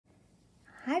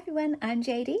Hi everyone, I'm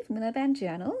JD from Willow Book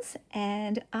Journals,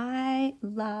 and I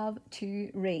love to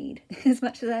read. As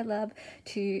much as I love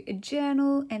to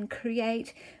journal and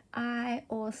create, I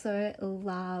also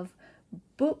love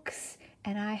books,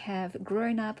 and I have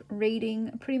grown up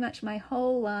reading pretty much my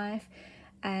whole life,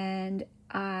 and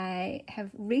I have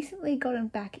recently gotten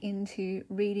back into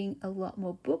reading a lot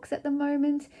more books at the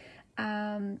moment,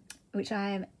 which I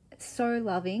am so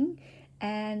loving.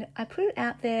 And I put it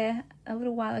out there a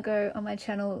little while ago on my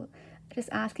channel, just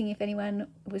asking if anyone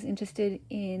was interested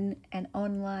in an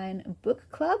online book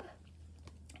club.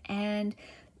 And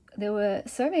there were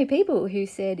so many people who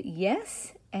said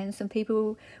yes, and some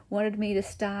people wanted me to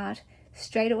start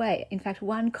straight away. In fact,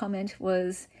 one comment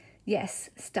was,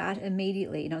 yes, start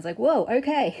immediately. And I was like, whoa,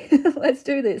 okay, let's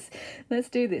do this.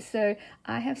 So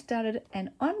I have started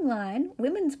an online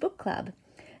women's book club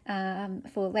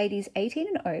for ladies 18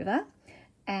 and over.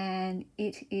 And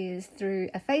it is through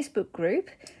a Facebook group.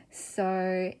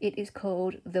 So it is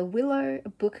called the Willow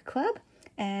Book Club.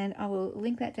 And I will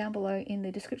link that down below in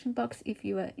the description box if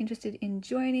you are interested in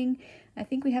joining. I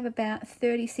think we have about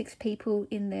 36 people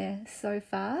in there so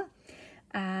far.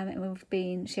 And we've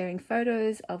been sharing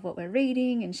photos of what we're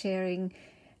reading and sharing.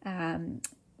 One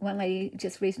lady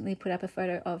just recently put up a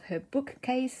photo of her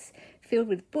bookcase filled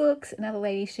with books. Another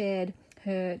lady shared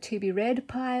her to be read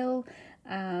pile.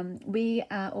 We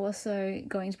are also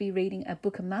going to be reading a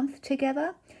book a month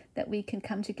together that we can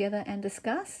come together and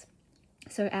discuss.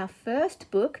 So our first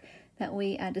book that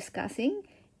we are discussing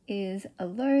is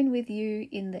Alone with You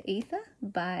in the Ether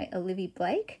by Olivia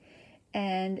Blake.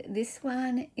 And this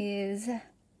one it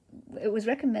was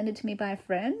recommended to me by a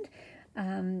friend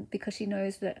because she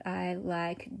knows that I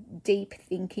like deep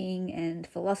thinking and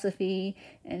philosophy.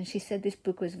 And she said this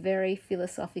book was very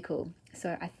philosophical.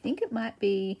 So I think it might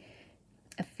be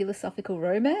a philosophical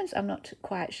romance. I'm not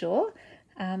quite sure,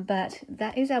 but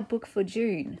that is our book for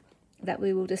June that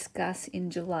we will discuss in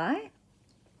July.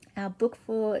 Our book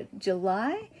for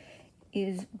July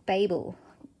is Babel.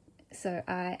 So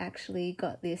I actually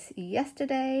got this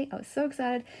yesterday. I was so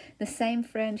excited. The same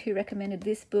friend who recommended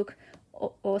this book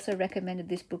also recommended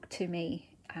this book to me.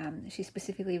 She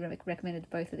specifically recommended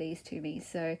both of these to me.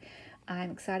 So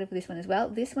I'm excited for this one as well.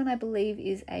 This one I believe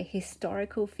is a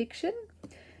historical fiction.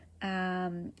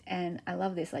 And I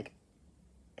love this, like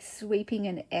sweeping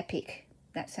and epic.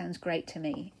 That sounds great to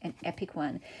me, an epic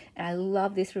one. And I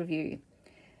love this review.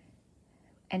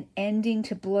 An ending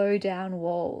to blow down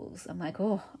walls. I'm like,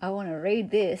 oh, I want to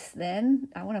read this then.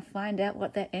 I want to find out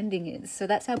what that ending is. So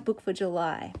that's our book for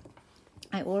July.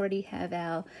 I already have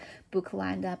our book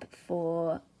lined up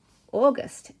for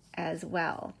August as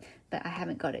well, but I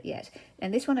haven't got it yet.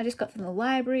 And this one I just got from the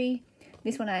library.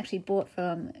 This one I actually bought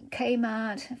from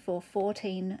Kmart for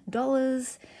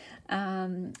 $14.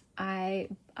 I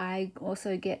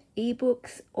also get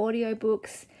ebooks,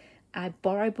 audiobooks. I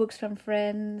borrow books from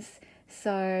friends.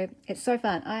 So it's so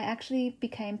fun. I actually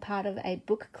became part of a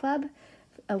book club,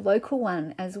 a local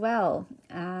one as well,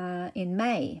 in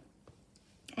May.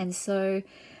 And so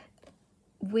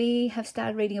we have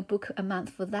started reading a book a month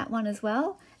for that one as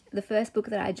well. The first book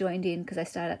that I joined in, because I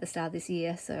started at the start of this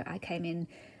year, so I came in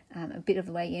a bit of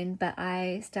the way in, but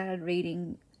I started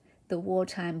reading the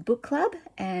Wartime Book Club,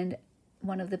 and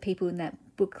one of the people in that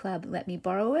book club let me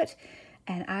borrow it,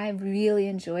 and I really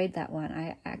enjoyed that one.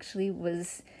 I actually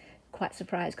was quite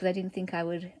surprised because I didn't think I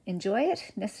would enjoy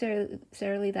it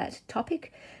necessarily that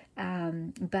topic,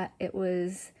 but it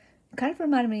was kind of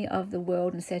reminded me of the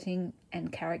world and setting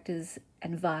and characters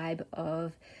and vibe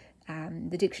of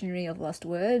the Dictionary of Lost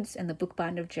Words and the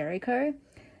Bookbinder of Jericho.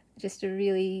 Just a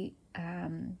really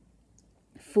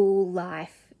full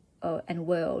life and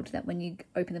world that when you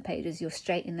open the pages, you're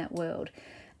straight in that world.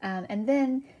 And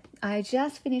then I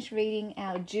just finished reading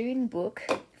our June book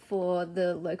for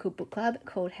the local book club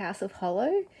called House of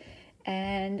Hollow,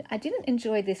 and I didn't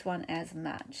enjoy this one as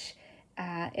much.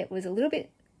 It was a little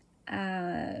bit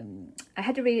I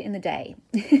had to read it in the day.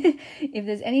 If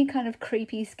there's any kind of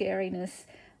creepy scariness,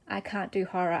 I can't do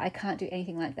horror. I can't do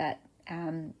anything like that.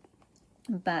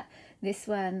 But this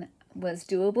one was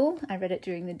doable. I read it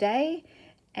during the day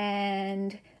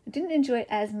and I didn't enjoy it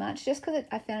as much just because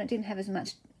I found it didn't have as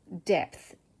much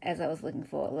depth as I was looking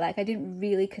for. Like, I didn't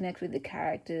really connect with the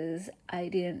characters.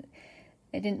 It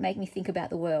didn't make me think about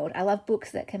the world. I love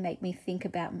books that can make me think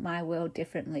about my world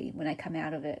differently when I come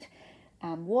out of it.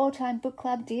 Wartime Book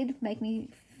Club did make me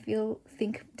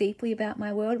think deeply about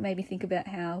my world. It made me think about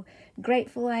how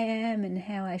grateful I am and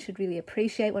how I should really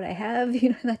appreciate what I have,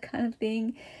 that kind of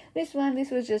thing. This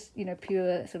was just,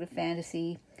 pure sort of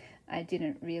fantasy. I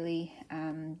didn't really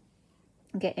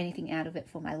get anything out of it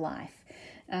for my life.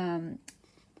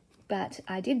 but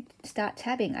I did start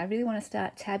tabbing. I really want to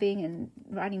start tabbing and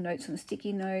writing notes on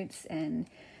sticky notes and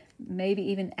maybe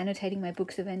even annotating my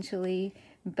books eventually.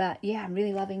 But yeah, I'm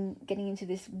really loving getting into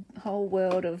this whole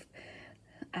world of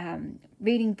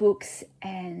reading books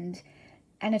and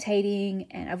annotating,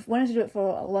 and I've wanted to do it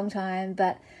for a long time,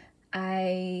 but like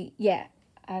I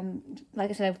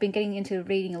said, I've been getting into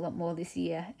reading a lot more this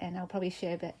year, and I'll probably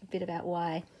share a bit about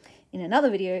why in another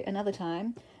video another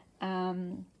time.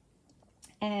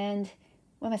 And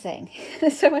what am I saying?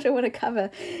 There's so much I want to cover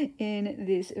in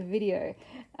this video,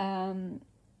 but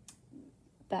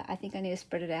I think I need to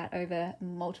spread it out over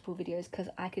multiple videos because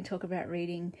I can talk about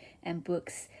reading and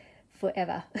books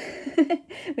forever,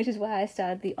 which is why I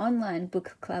started the online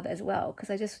book club as well, because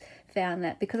I just found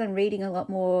that because I'm reading a lot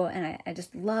more and I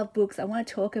just love books, I want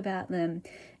to talk about them,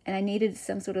 and I needed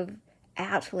some sort of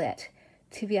outlet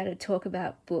to be able to talk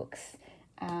about books.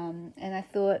 And I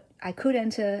thought I could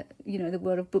enter, the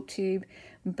world of BookTube,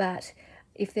 but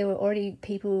if there were already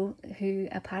people who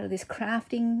are part of this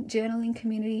crafting journaling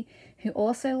community who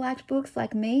also liked books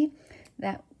like me,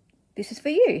 that this is for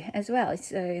you as well.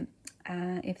 So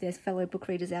if there's fellow book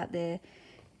readers out there,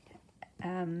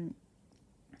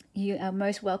 you are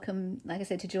most welcome, like I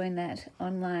said, to join that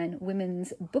online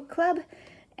women's book club,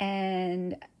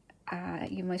 and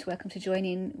you're most welcome to join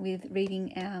in with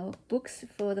reading our books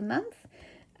for the month.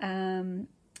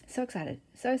 So excited,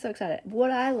 so excited.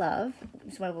 What I love,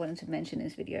 is what I wanted to mention in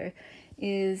this video,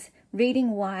 is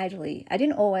reading widely. I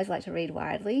didn't always like to read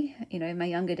widely. In my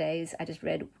younger days, I just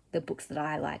read the books that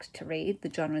I liked to read,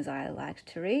 the genres I liked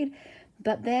to read.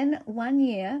 But then one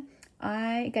year,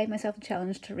 I gave myself a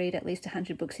challenge to read at least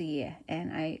 100 books a year.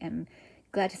 And I am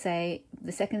glad to say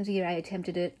the second year I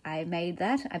attempted it, I made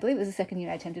that. I believe it was the second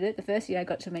year I attempted it. The first year I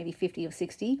got to maybe 50 or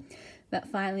 60, but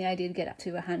finally I did get up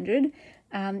to 100.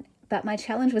 But my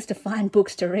challenge was to find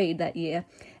books to read that year.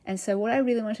 And so what I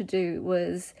really wanted to do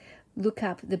was look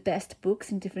up the best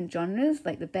books in different genres,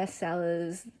 like the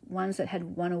bestsellers, ones that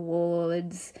had won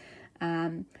awards,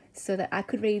 so that I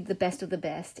could read the best of the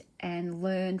best and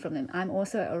learn from them. I'm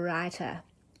also a writer.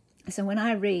 So when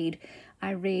I read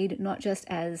not just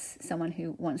as someone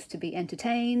who wants to be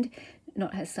entertained,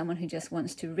 not as someone who just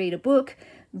wants to read a book,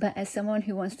 but as someone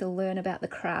who wants to learn about the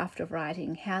craft of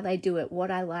writing, how they do it, what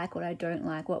I like, what I don't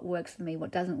like, what works for me, what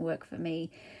doesn't work for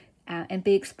me, and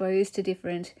be exposed to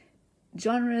different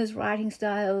genres, writing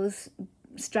styles,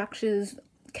 structures,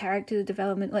 character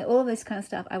development, like all of this kind of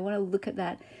stuff. I want to look at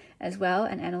that as well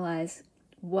and analyze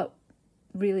what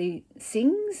really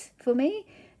sings for me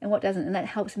and what doesn't. And that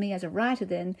helps me as a writer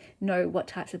then know what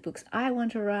types of books I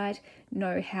want to write,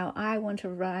 know how I want to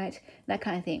write, that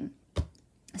kind of thing.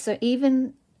 So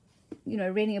even,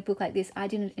 reading a book like this, I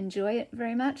didn't enjoy it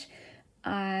very much.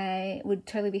 I would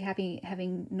totally be happy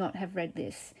having not have read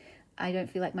this. I don't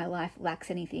feel like my life lacks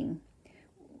anything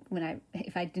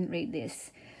if I didn't read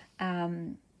this.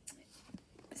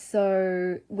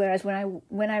 So whereas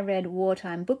when I read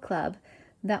Wartime Book Club,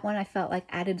 that one I felt like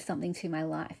added something to my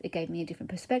life. It gave me a different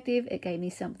perspective. It gave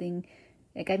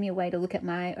me a way to look at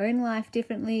my own life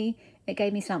differently. It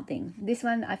gave me something. This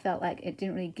one, I felt like it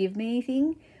didn't really give me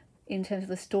anything in terms of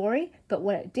the story, but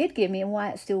what it did give me and why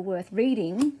it's still worth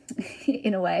reading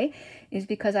in a way is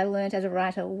because I learned as a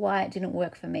writer why it didn't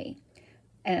work for me.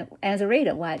 And as a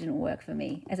reader, why it didn't work for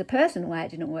me. As a person, why it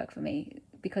didn't work for me.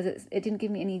 Because it didn't give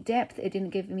me any depth. It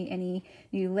didn't give me any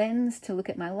new lens to look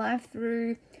at my life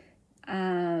through.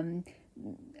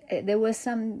 There was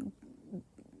some,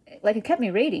 like, it kept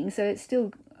me reading, so it's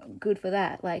still good for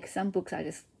that. Like, some books I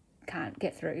just can't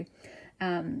get through.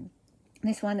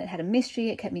 This one that had a mystery,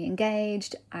 it kept me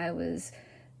engaged. I was,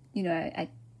 I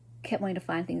kept wanting to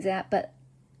find things out. But,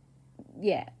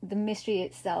 yeah, the mystery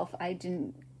itself, I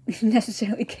didn't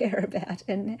necessarily care about,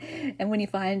 and when you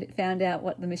found out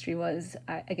what the mystery was,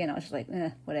 I was just like,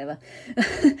 whatever.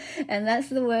 And that's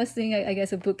the worst thing I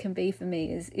guess a book can be for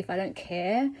me, is if I don't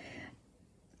care,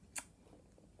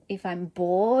 if I'm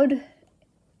bored,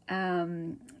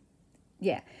 that's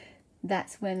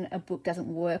when a book doesn't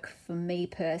work for me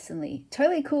personally.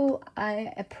 Totally cool.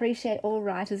 I appreciate all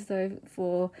writers though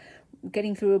for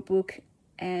getting through a book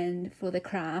and for the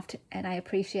craft, and I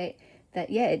appreciate that,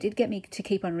 it did get me to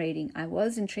keep on reading. I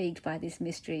was intrigued by this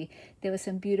mystery. There was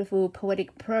some beautiful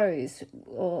poetic prose,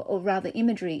 or rather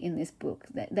imagery in this book.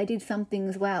 They did some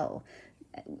things well.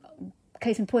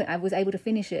 Case in point, I was able to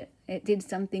finish it. It did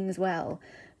some things well.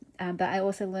 But I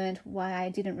also learned why I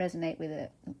didn't resonate with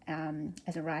it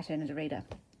as a writer and as a reader.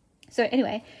 So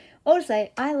anyway, all to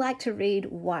say, I like to read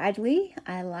widely.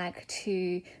 I like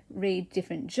to read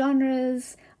different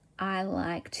genres. I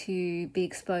like to be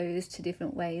exposed to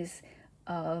different ways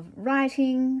of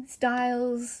writing,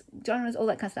 styles, genres, all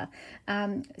that kind of stuff.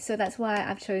 So that's why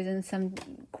I've chosen some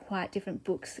quite different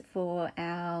books for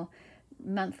our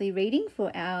monthly reading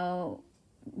for our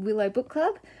Willow Book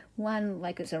Club. One,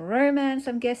 like, it's a romance,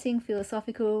 I'm guessing,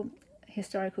 philosophical,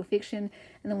 historical fiction,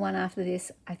 and the one after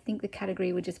this, I think the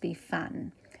category would just be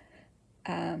fun.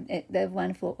 The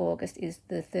one for August is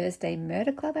the Thursday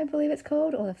Murder Club, I believe it's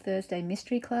called, or the Thursday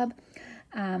Mystery Club.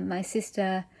 My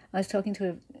sister, I was talking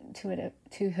to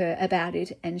her about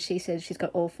it, and she said she's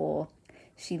got all four.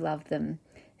 She loved them.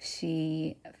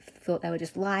 She thought they were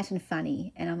just light and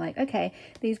funny, and I'm like, okay,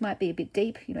 these might be a bit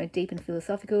deep, deep and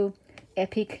philosophical,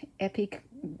 epic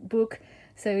book.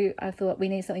 So I thought we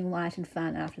need something light and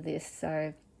fun after this.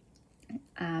 So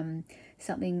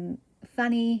something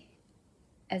funny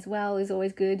as well is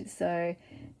always good. So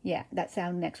yeah, that's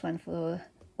our next one for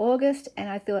August. And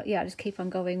I thought, yeah, I'll just keep on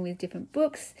going with different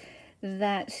books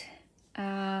that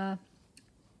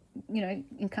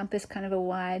encompass kind of a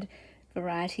wide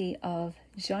variety of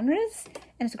genres.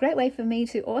 And it's a great way for me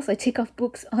to also tick off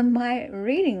books on my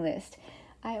reading list.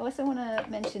 I also want to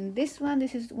mention this one.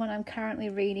 This is one I'm currently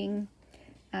reading.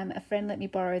 A friend let me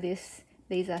borrow this.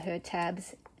 These are her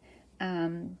tabs.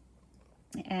 And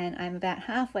I'm about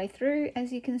halfway through,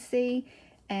 as you can see,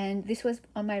 and this was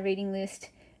on my reading list.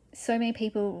 So many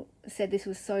people said this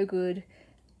was so good,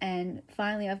 and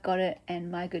finally I've got it,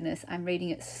 and my goodness, I'm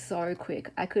reading it so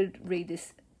quick. I could read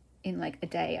this in like a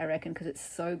day, I reckon, because it's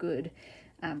so good.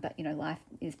 But life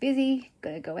is busy,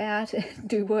 gotta go out,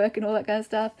 do work and all that kind of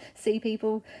stuff, see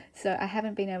people, so I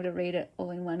haven't been able to read it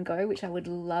all in one go, which I would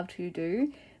love to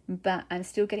do, but I'm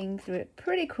still getting through it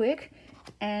pretty quick,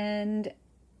 and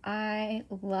I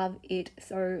love it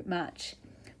so much.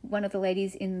 One of the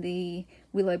ladies in the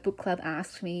Willow Book Club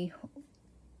asked me,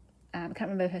 I can't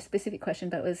remember her specific question,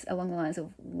 but it was along the lines of,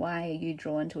 why are you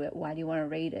drawn to it? Why do you want to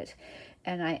read it?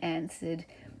 And I answered,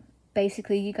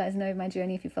 basically, you guys know my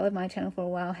journey, if you followed my channel for a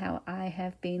while, how I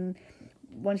have been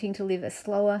wanting to live a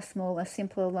slower, smaller,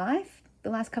 simpler life the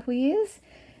last couple of years.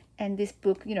 And this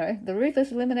book, The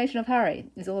Ruthless Elimination of Hurry,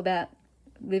 is all about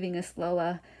living a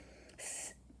slower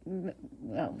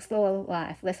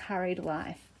life, less hurried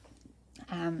life.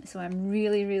 So I'm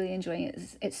really, really enjoying it.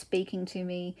 It's speaking to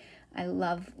me. I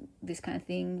love this kind of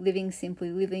thing, living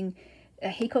simply,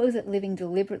 he calls it living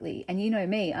deliberately. And you know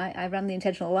me, I run the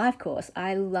Intentional Life course.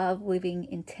 I love living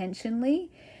intentionally,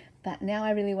 but now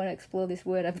I really want to explore this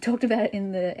word. I've talked about it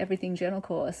in the Everything Journal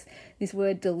course, this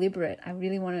word deliberate. I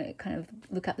really want to kind of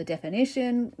look up the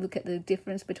definition, look at the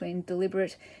difference between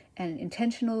deliberate and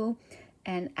intentional,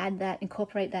 and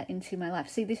incorporate that into my life.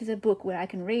 See, this is a book where I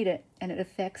can read it and it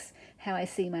affects how I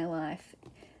see my life.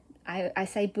 I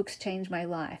say books change my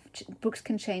life. Books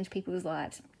can change people's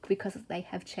lives because they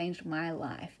have changed my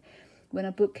life. When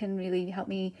a book can really help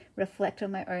me reflect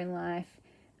on my own life,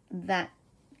 that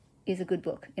is a good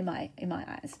book in my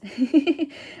eyes.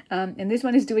 And this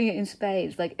one is doing it in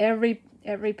spades. Like every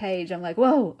page, I'm like,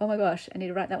 whoa, oh my gosh, I need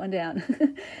to write that one down.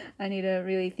 I need to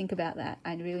really think about that.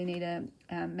 I really need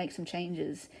to make some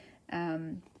changes.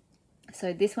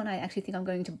 So this one I actually think I'm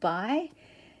going to buy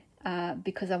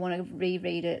because I want to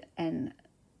reread it, and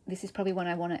this is probably one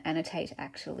I want to annotate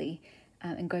actually,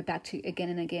 and go back to again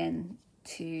and again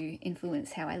to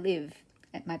influence how I live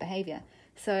and my behavior.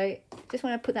 So just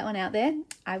want to put that one out there.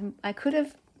 I could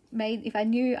have made, if I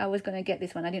knew I was going to get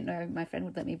this one, I didn't know my friend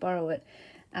would let me borrow it,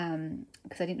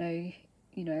 because I didn't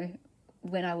know,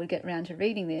 when I would get around to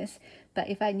reading this. But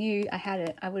if I knew I had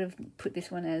it, I would have put this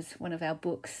one as one of our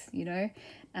books,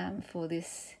 for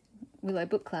this Willow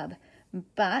Book Club.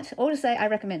 But all to say, I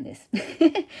recommend this.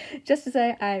 Just to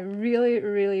say, I really,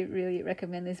 really, really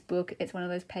recommend this book. It's one of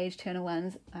those page turner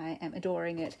ones. I am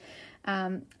adoring it.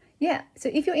 Yeah, so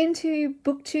if you're into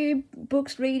booktube,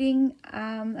 books, reading,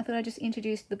 I thought I'd just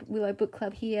introduce the Willow Book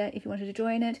Club here if you wanted to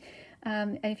join it.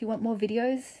 And if you want more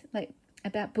videos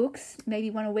about books, maybe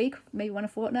one a week, maybe one a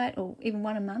fortnight, or even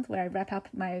one a month where I wrap up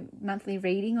my monthly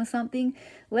reading or something,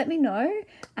 let me know.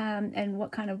 And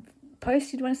what kind of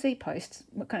posts you'd want to see,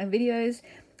 what kind of videos.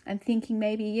 I'm thinking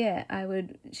maybe, I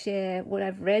would share what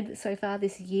I've read so far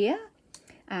this year.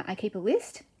 I keep a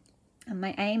list. And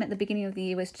my aim at the beginning of the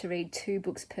year was to read 2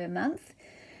 books per month.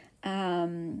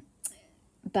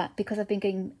 But because I've been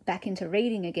getting back into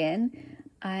reading again,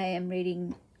 I am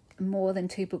reading more than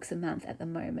 2 books a month at the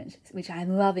moment, which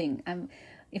I'm loving.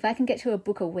 If I can get to a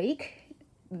book a week,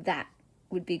 that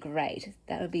would be great.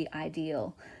 That would be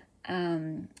ideal.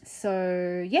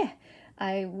 So yeah,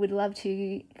 I would love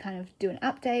to kind of do an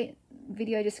update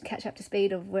video just to catch up to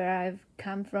speed of where I've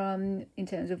come from in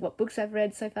terms of what books I've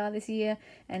read so far this year,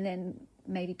 and then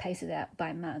maybe pace it out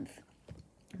by month.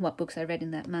 what books I read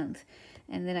in that month.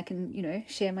 And then I can, you know,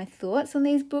 share my thoughts on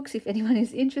these books if anyone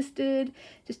is interested,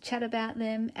 just chat about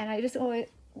them. And I just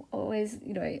always,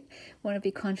 you know, want to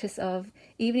be conscious of,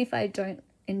 even if I don't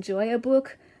enjoy a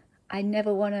book, I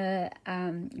never want to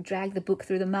drag the book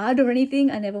through the mud or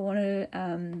anything. I never want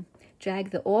to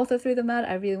drag the author through the mud.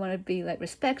 I really want to be like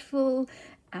respectful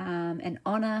and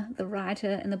honor the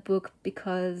writer and the book,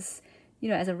 because, you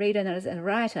know, as a reader and as a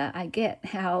writer, I get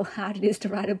how hard it is to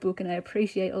write a book, and I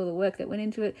appreciate all the work that went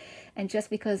into it. And just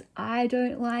because I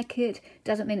don't like it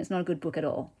doesn't mean it's not a good book at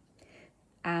all.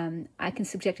 I can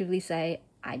subjectively say,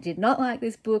 I did not like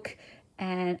this book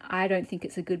and I don't think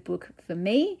it's a good book for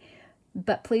me,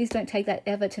 but please don't take that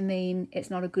ever to mean it's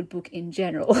not a good book in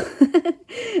general.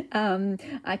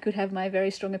 I could have my very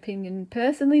strong opinion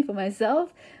personally for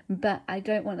myself, but I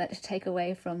don't want that to take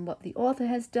away from what the author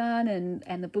has done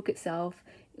and the book itself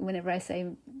whenever I say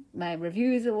my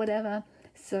reviews or whatever.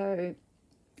 So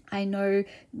I know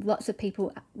lots of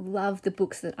people love the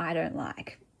books that I don't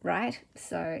like, right?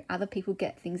 So other people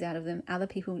get things out of them. Other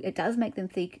people, it does make them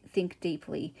think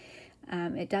deeply.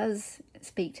 It does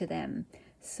speak to them.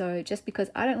 So just because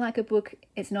I don't like a book,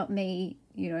 it's not me,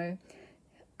 you know.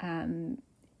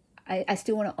 I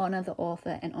still want to honor the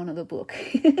author and honor the book,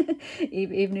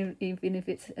 even if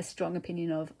it's a strong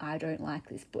opinion of I don't like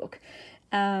this book.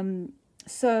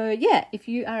 So yeah, if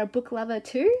you are a book lover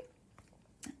too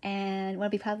and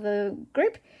want to be part of the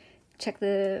group, check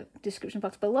the description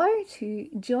box below to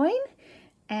join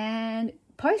and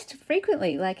post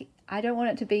frequently. Like, I don't want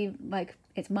it to be like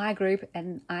it's my group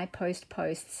and I post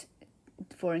posts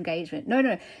for engagement.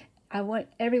 No, I want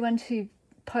everyone to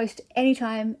post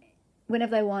anytime,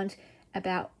 whenever they want,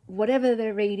 about whatever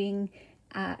they're reading,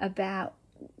 about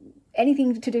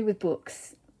anything to do with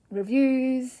books,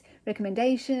 reviews,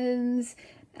 recommendations,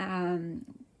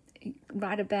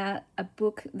 write about a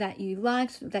book that you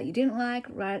liked, that you didn't like,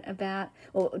 write about,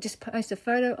 or just post a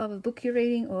photo of a book you're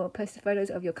reading, or post photos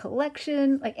of your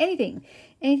collection, like anything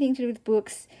to do with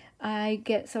books. I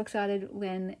get so excited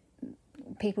when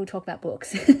people talk about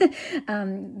books.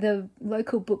 The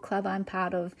local book club I'm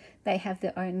part of, they have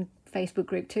their own Facebook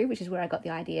group too, which is where I got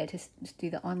the idea to do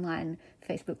the online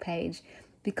Facebook page,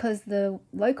 because the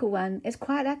local one is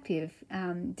quite active.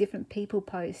 Different people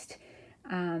post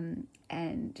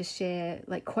and just share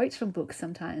like quotes from books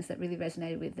sometimes that really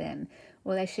resonated with them,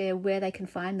 or they share where they can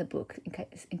find the book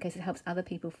in case it helps other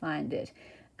people find it.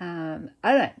 I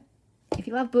don't know. If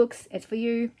you love books, it's for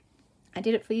you. I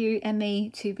did it for you and me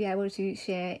to be able to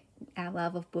share our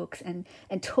love of books and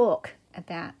talk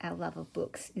about our love of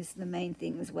books is the main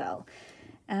thing as well.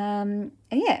 And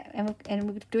we're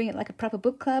doing it like a proper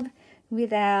book club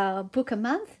with our book a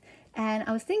month. And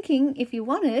I was thinking, if you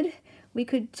wanted, we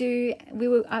could do,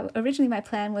 originally my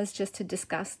plan was just to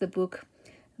discuss the book,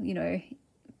 you know,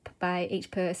 by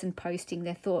each person posting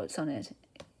their thoughts on it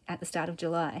at the start of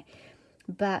July.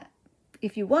 But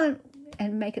if you want,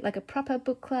 and make it like a proper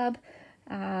book club,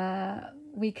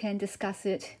 we can discuss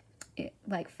it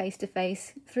like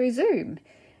face-to-face through Zoom.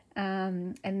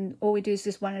 And all we do is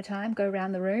just one at a time, go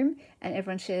around the room, and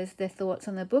everyone shares their thoughts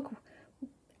on the book,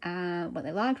 what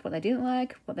they liked, what they didn't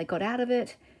like, what they got out of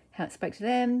it, how it spoke to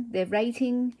them, their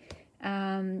rating.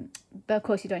 But of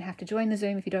course you don't have to join the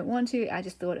Zoom if you don't want to. I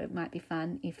just thought it might be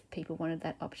fun if people wanted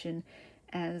that option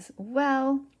as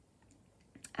well.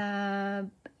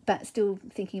 But still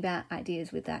thinking about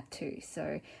ideas with that too.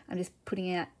 So I'm just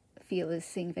putting out feelers,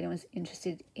 seeing if anyone's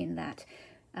interested in that.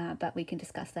 But we can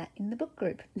discuss that in the book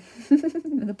group,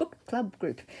 the book club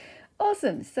group.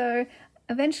 Awesome. So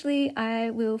eventually I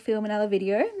will film another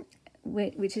video,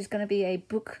 which is going to be a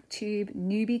booktube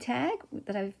newbie tag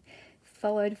that I've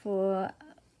followed for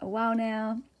a while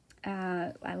now.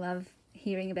 I love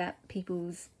hearing about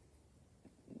people's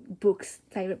books,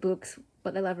 favorite books,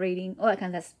 what they love reading, all that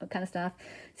kind of stuff.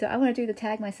 So I want to do the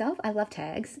tag myself. I love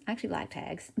tags. I actually like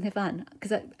tags. They're fun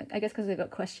because I guess because they've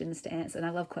got questions to answer, and I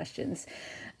love questions.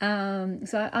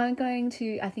 So I'm going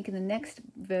to, I think in the next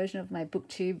version of my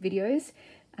booktube videos,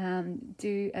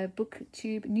 do a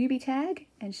booktube newbie tag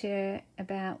and share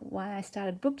about why I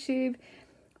started booktube,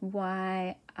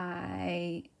 why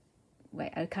I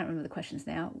can't remember the questions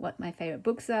now, what my favorite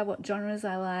books are, what genres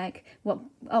I like,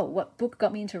 what book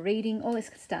got me into reading, all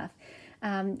this stuff.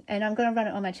 And I'm going to run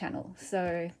it on my channel.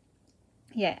 So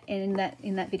yeah, in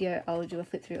that video I'll do a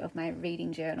flip through of my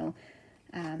reading journal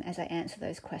as I answer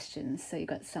those questions, so you've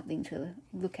got something to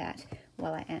look at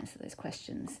while I answer those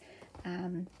questions.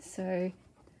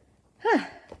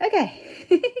 Okay.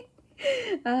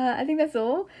 I think that's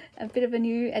all. A bit of a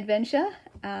new adventure,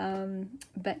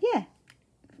 but yeah,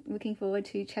 looking forward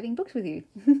to chatting books with you.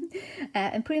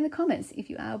 And put in the comments if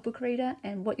you are a book reader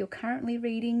and what you're currently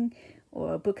reading,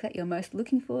 or a book that you're most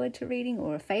looking forward to reading,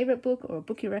 or a favorite book, or a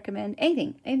book you recommend,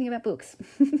 anything about books.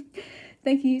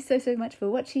 Thank you so much for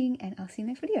watching, and I'll see you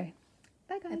next video.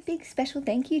 Bye guys. A big special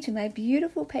thank you to my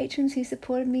beautiful patrons who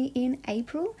supported me in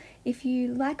April. If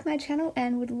you like my channel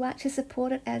and would like to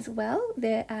support it as well,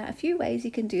 there are a few ways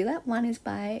you can do that. One is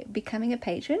by becoming a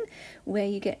patron, where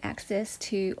you get access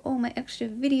to all my extra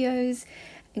videos,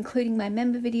 including my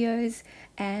member videos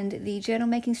and the journal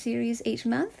making series each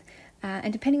month.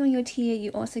 And depending on your tier, you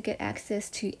also get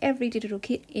access to every digital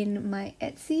kit in my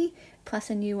Etsy, plus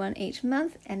a new one each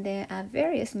month. And there are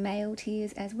various mail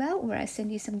tiers as well, where I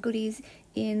send you some goodies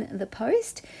in the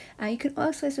post. You can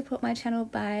also support my channel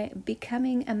by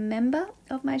becoming a member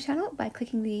of my channel by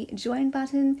clicking the join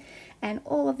button, and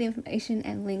all of the information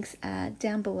and links are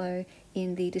down below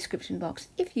in the description box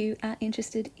if you are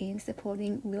interested in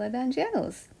supporting Willow Book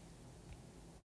Journals.